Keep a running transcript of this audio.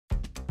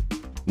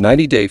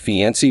90-day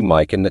fiancé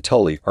Mike and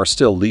Natalie are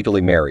still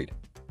legally married.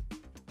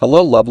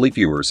 Hello lovely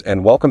viewers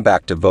and welcome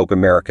back to Vogue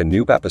America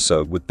new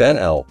episode with Ben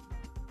L.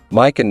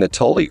 Mike and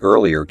Natalie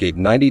earlier gave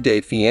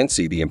 90-day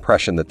fiancé the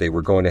impression that they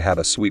were going to have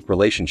a sweet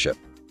relationship.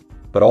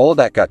 But all of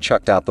that got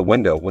chucked out the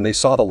window when they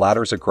saw the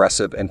latter's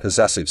aggressive and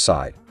possessive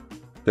side.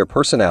 Their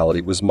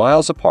personality was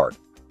miles apart.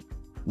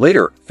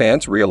 Later,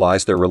 fans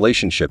realized their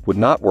relationship would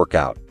not work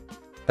out.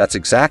 That's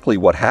exactly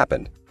what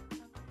happened.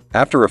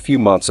 After a few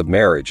months of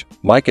marriage,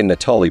 Mike and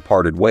Natalie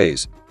parted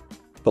ways.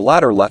 The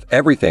latter left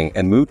everything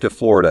and moved to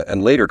Florida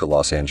and later to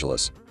Los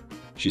Angeles.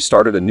 She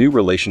started a new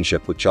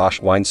relationship with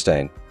Josh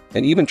Weinstein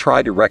and even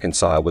tried to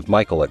reconcile with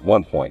Michael at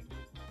one point.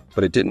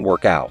 But it didn't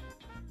work out.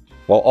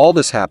 While all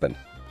this happened,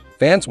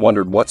 fans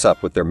wondered what's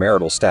up with their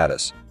marital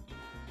status.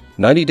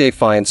 90-Day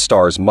Fiancé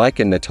stars Mike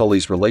and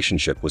Natalie's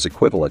relationship was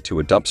equivalent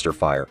to a dumpster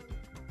fire.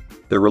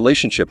 Their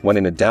relationship went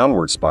in a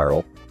downward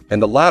spiral,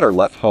 and the latter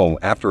left home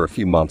after a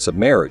few months of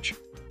marriage.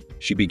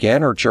 She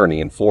began her journey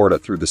in Florida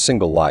through the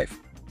single life.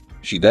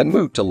 She then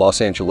moved to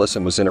Los Angeles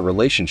and was in a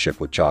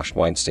relationship with Josh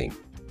Weinstein.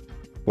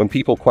 When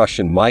people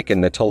questioned Mike and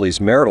Natalie's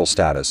marital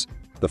status,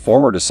 the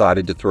former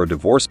decided to throw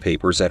divorce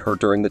papers at her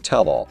during the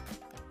tell-all.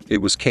 It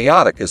was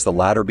chaotic as the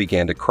latter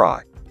began to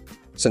cry.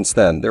 Since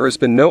then, there has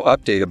been no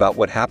update about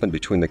what happened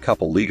between the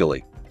couple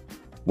legally.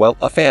 Well,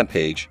 a fan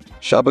page,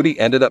 Shabudi,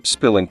 ended up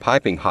spilling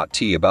piping hot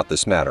tea about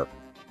this matter.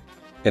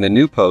 In a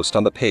new post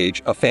on the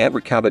page, a fan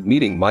recounted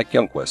meeting Mike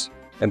Youngquist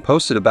and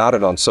posted about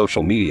it on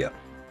social media.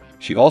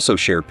 She also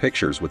shared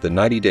pictures with the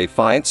 90-Day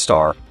Fiancé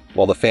star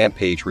while the fan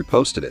page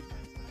reposted it.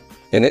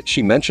 In it,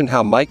 she mentioned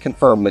how Mike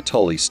confirmed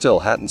Natalie still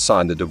hadn't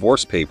signed the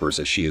divorce papers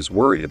as she is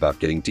worried about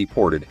getting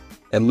deported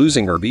and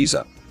losing her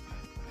visa.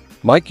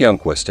 Mike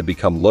Youngquist had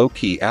become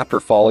low-key after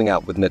falling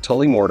out with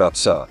Natalie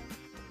Mordovtsev.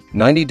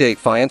 90-Day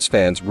Fiancé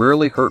fans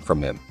rarely heard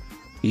from him.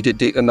 He did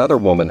date another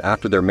woman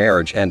after their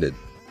marriage ended,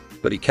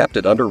 but he kept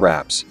it under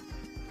wraps.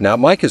 Now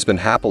Mike has been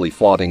happily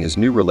flaunting his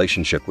new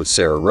relationship with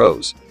Sarah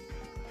Rose.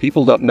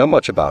 People don't know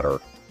much about her,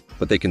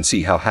 but they can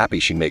see how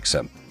happy she makes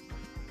him.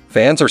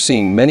 Fans are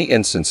seeing many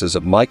instances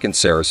of Mike and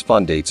Sarah's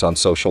fun dates on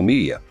social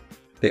media.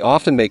 They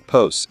often make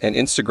posts and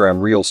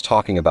Instagram reels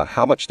talking about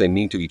how much they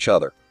mean to each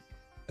other.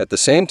 At the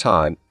same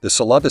time, the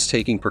celeb is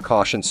taking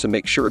precautions to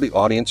make sure the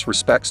audience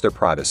respects their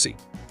privacy.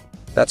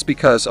 That's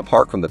because,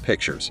 apart from the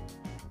pictures,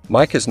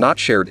 Mike has not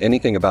shared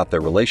anything about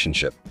their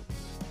relationship.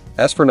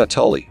 As for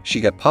Natalie,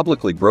 she had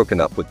publicly broken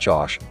up with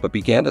Josh but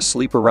began to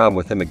sleep around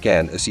with him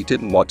again as he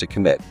didn't want to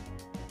commit.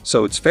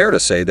 So it's fair to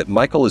say that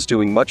Michael is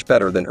doing much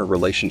better than her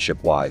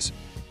relationship-wise.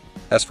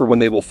 As for when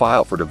they will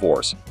file for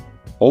divorce,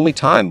 only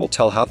time will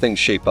tell how things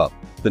shape up.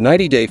 The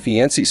 90-Day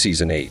Fiancé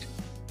Season 8.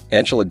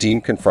 Angela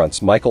Deem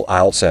confronts Michael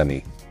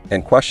Alsami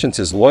and questions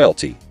his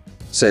loyalty,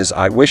 says,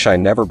 "I wish I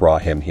never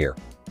brought him here,"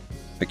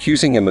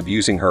 accusing him of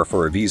using her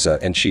for a visa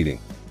and cheating.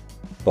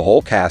 The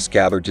whole cast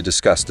gathered to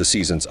discuss the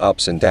season's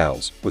ups and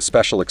downs, with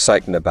special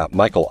excitement about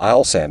Michael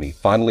Alsami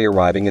finally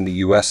arriving in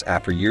the US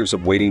after years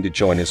of waiting to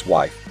join his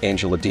wife,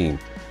 Angela Deem.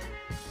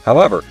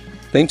 However,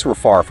 things were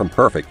far from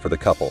perfect for the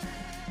couple.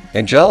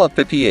 Angela,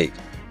 58,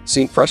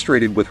 seemed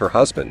frustrated with her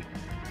husband.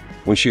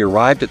 When she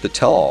arrived at the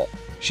tell-all,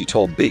 she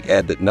told Big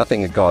Ed that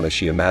nothing had gone as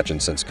she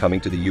imagined since coming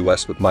to the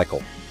US with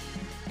Michael.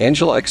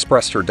 Angela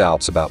expressed her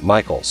doubts about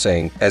Michael,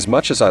 saying, "As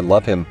much as I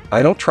love him,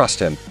 I don't trust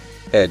him."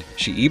 Ed,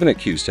 she even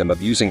accused him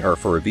of using her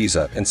for a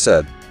visa and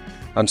said,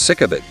 "I'm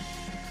sick of it.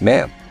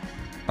 Man,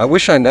 I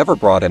wish I never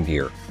brought him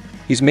here.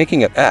 He's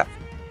making an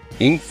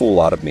f***ing fool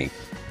out of me."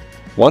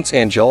 Once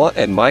Angela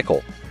and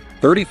Michael,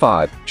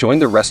 35,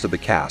 joined the rest of the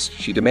cast,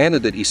 she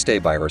demanded that he stay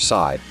by her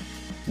side,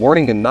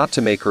 warning him not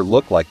to make her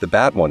look like the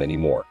bad one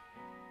anymore.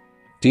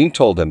 Dean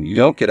told him, "You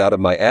don't get out of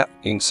my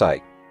f***ing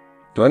sight.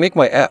 Do I make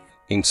my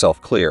f***ing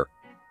self clear?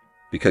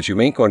 Because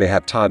you ain't going to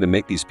have time to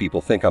make these people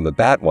think I'm the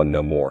bad one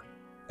no more,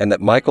 and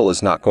that Michael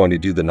is not going to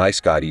do the nice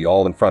guy to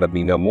y'all in front of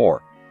me no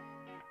more."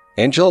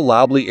 Angela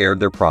loudly aired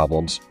their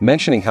problems,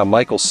 mentioning how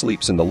Michael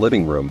sleeps in the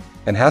living room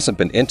and hasn't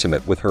been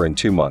intimate with her in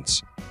 2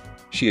 months.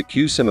 She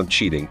accused him of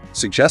cheating,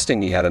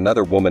 suggesting he had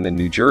another woman in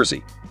New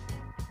Jersey.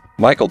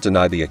 Michael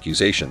denied the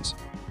accusations,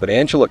 but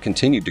Angela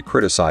continued to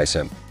criticize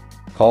him,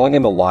 calling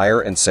him a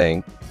liar and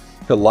saying,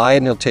 "He'll lie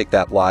and he'll take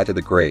that lie to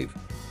the grave."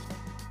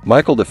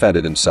 Michael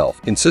defended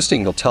himself,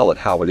 insisting he'll tell it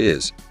how it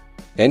is.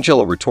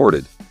 Angela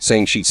retorted,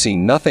 saying she'd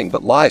seen nothing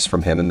but lies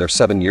from him in their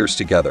 7 years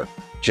together.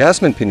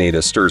 Jasmine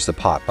Pineda stirs the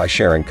pot by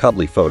sharing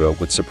cuddly photo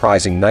with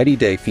surprising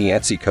 90-Day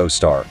Fiancé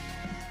co-star.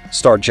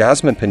 Star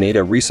Jasmine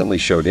Pineda recently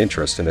showed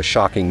interest in a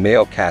shocking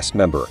male cast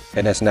member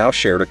and has now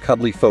shared a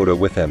cuddly photo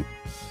with him.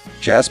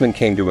 Jasmine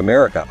came to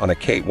America on a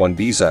K-1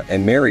 visa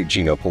and married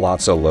Gino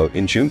Palazzolo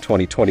in June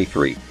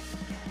 2023.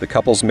 The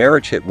couple's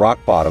marriage hit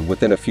rock bottom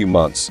within a few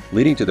months,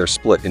 leading to their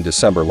split in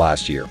December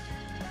last year.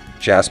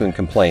 Jasmine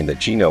complained that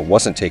Gino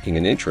wasn't taking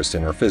an interest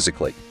in her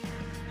physically.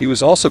 He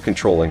was also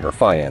controlling her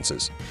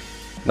finances,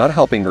 not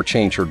helping her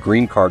change her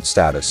green card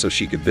status so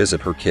she could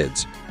visit her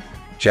kids.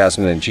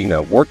 Jasmine and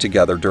Gino worked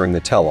together during the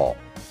tell-all.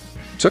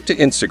 took to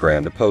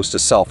Instagram to post a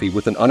selfie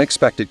with an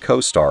unexpected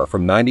co-star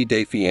from 90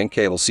 Day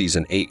Fiancé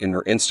Season 8 in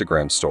her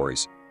Instagram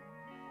stories.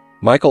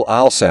 Michael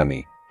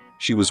Alsami.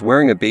 She was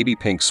wearing a baby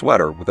pink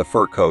sweater with a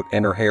fur coat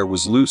and her hair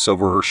was loose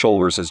over her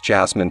shoulders as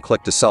Jasmine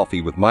clicked a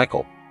selfie with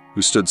Michael,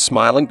 who stood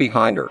smiling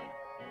behind her.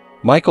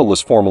 Michael was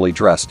formally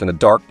dressed in a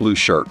dark blue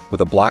shirt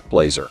with a black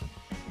blazer.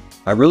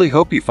 "I really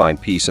hope you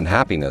find peace and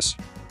happiness,"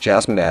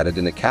 Jasmine added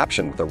in a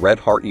caption with a red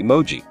heart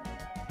emoji.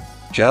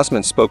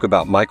 Jasmine spoke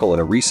about Michael in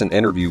a recent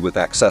interview with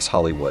Access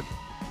Hollywood.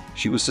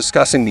 She was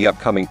discussing the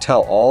upcoming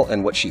tell-all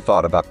and what she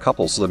thought about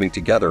couples living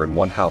together in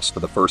one house for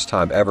the first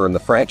time ever in the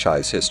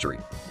franchise history.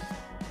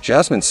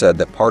 Jasmine said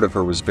that part of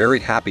her was very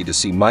happy to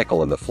see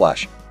Michael in the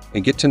flesh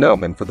and get to know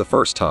him for the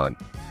first time.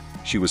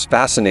 She was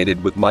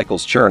fascinated with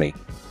Michael's journey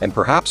and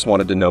perhaps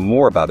wanted to know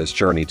more about his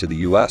journey to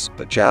the US,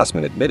 but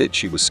Jasmine admitted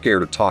she was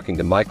scared of talking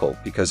to Michael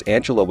because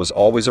Angela was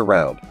always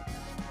around.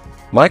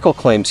 Michael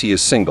claims he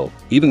is single,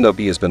 even though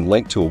he has been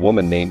linked to a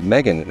woman named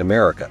Megan in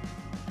America.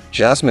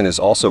 Jasmine is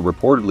also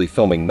reportedly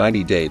filming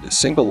 90 Day The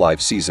Single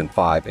Life Season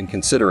 5, and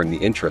considering the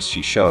interest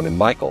she's shown in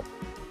Michael,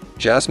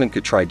 Jasmine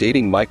could try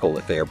dating Michael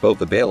if they are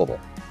both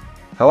available.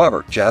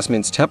 However,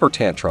 Jasmine's temper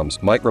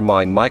tantrums might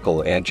remind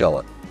Michael of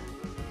Angela.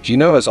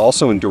 Gino has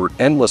also endured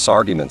endless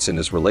arguments in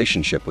his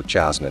relationship with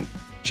Jasmine,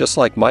 just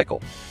like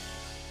Michael.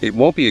 It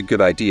won't be a good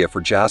idea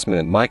for Jasmine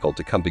and Michael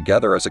to come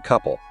together as a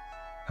couple.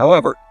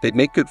 However, they'd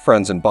make good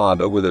friends and bond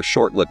over their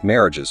short-lived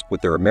marriages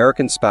with their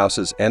American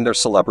spouses and their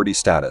celebrity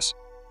status.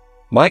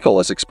 Michael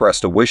has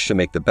expressed a wish to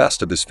make the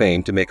best of his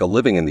fame to make a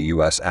living in the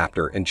US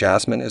after, and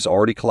Jasmine has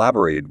already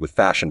collaborated with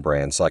fashion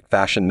brands like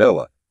Fashion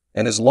Nova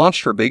and has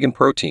launched her vegan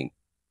protein.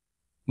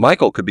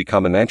 Michael could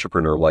become an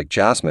entrepreneur like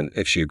Jasmine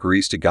if she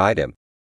agrees to guide him.